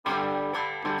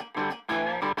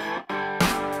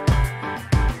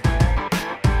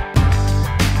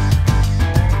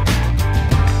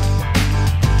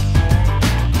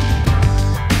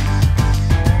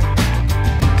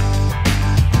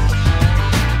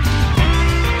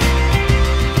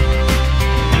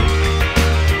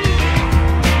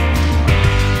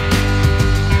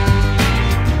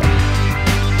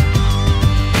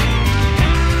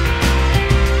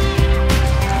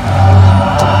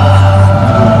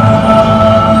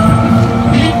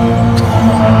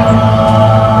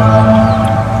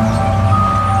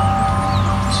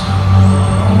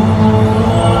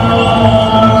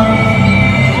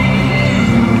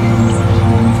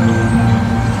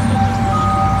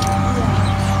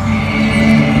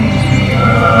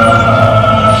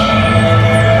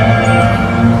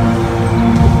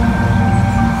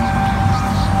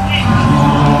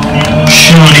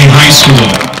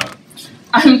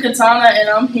Katana, and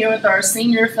I'm here with our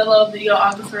senior fellow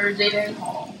videographer, Jaden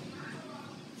Hall.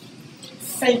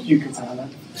 Thank you, Katana.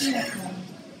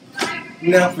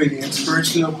 Now for the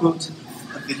inspirational quote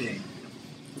of the day.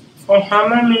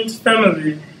 Ohana means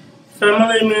family.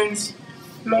 Family means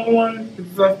no one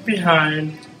is left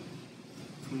behind.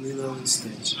 From Lilo and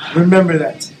Stitch. Remember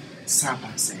that. Stop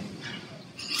by saying.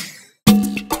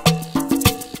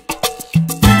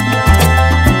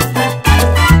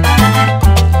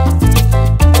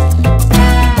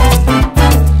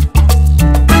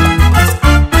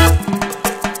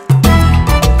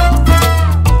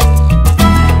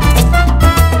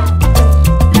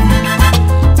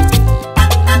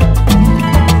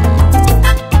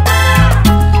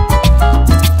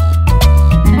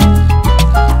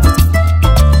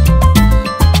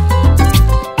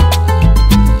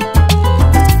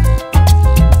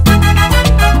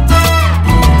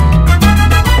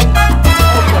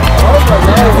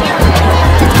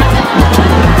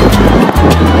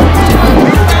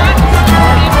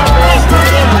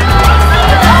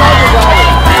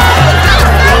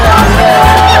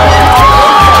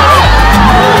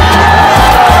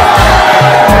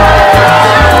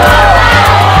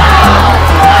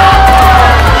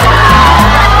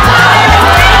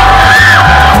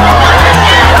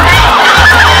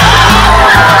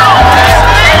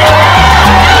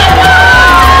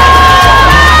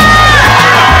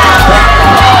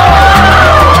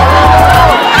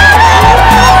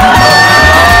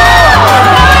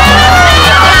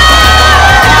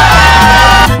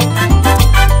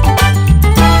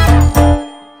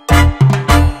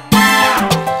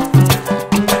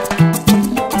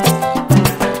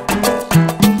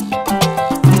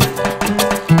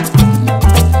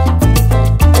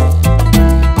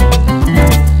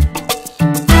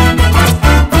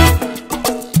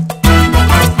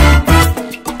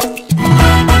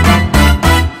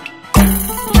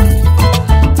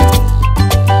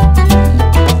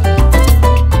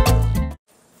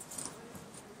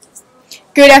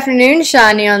 Good afternoon,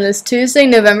 Shawnee, on this Tuesday,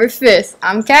 November 5th.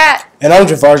 I'm Kat. And I'm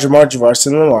Javar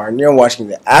Sin-Lamar, and you're watching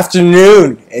the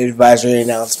afternoon advisory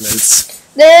announcements.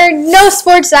 There are no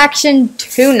sports action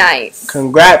tonight.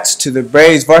 Congrats to the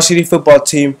Braves varsity football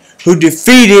team who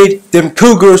defeated them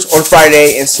Cougars on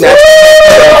Friday and snapped.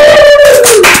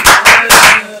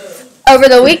 Over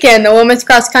the weekend, the women's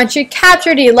cross country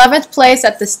captured 11th place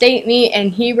at the state meet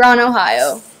in Hebron,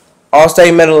 Ohio.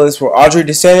 All-state medalists were Audrey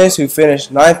DeSantis, who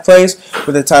finished 9th place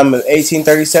with a time of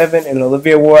 18:37, and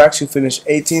Olivia Warax, who finished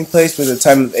 18th place with a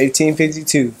time of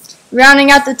 18:52.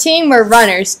 Rounding out the team were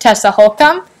runners Tessa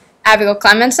Holcomb, Abigail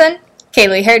Clemenson,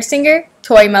 Kaylee Hertzinger,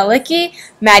 Toy Malicki,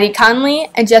 Maddie Conley,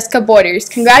 and Jessica Borders.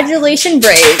 Congratulations,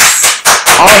 Braves!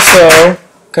 Also,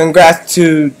 congrats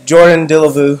to Jordan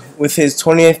Dillevue with his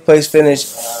 20th place finish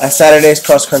at Saturday's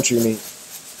cross-country meet.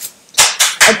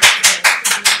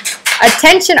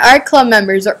 Attention Art Club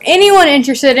members or anyone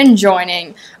interested in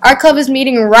joining. Art Club is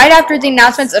meeting right after the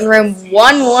announcements in room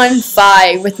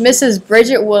 115 with Mrs.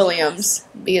 Bridget Williams.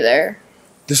 Be there.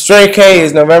 The Stray K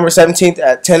is November 17th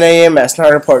at 10 a.m. at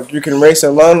Snyder Park. You can race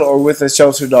alone or with a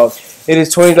shelter dog. It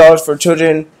is $20 for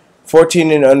children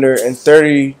 14 and under and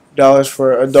 $30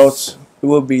 for adults. It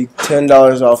will be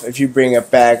 $10 off if you bring a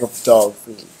bag of dog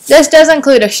food. This does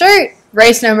include a shirt,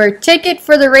 race number, ticket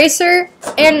for the racer,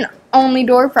 and only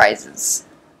door prizes.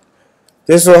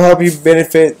 This will help you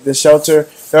benefit the shelter.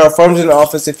 There are forms in the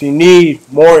office if you need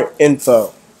more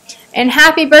info. And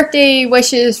happy birthday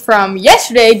wishes from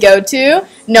yesterday go to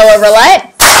Noah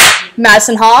Roulette,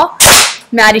 Madison Hall,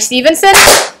 Maddie Stevenson,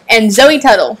 and Zoe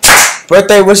Tuttle.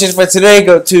 Birthday wishes for today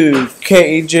go to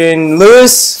Cajun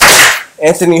Lewis,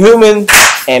 Anthony Human,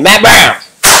 and Matt Brown.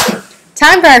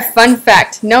 Time for our fun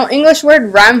fact. No English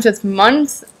word rhymes with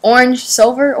month, orange,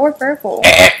 silver, or purple.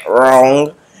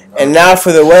 Wrong. And now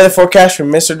for the weather forecast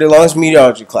from Mr. DeLong's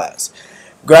meteorology class.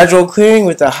 Gradual clearing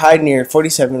with a high near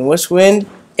 47. West wind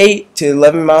 8 to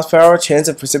 11 miles per hour. Chance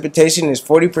of precipitation is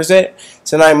 40%.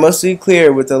 Tonight mostly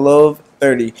clear with a low of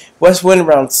 30. West wind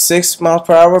around 6 miles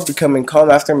per hour, becoming calm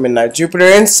after midnight. Jupiter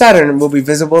and Saturn will be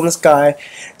visible in the sky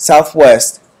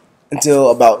southwest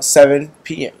until about 7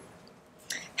 p.m.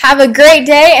 Have a great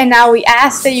day, and now we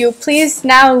ask that you please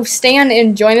now stand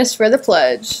and join us for the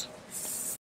pledge.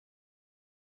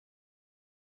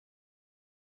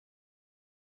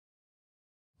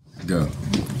 Go.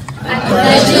 I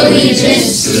pledge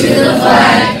allegiance to the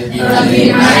flag of the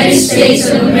United States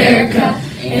of America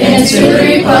and to the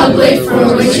republic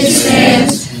for which it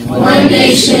stands, one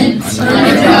nation, under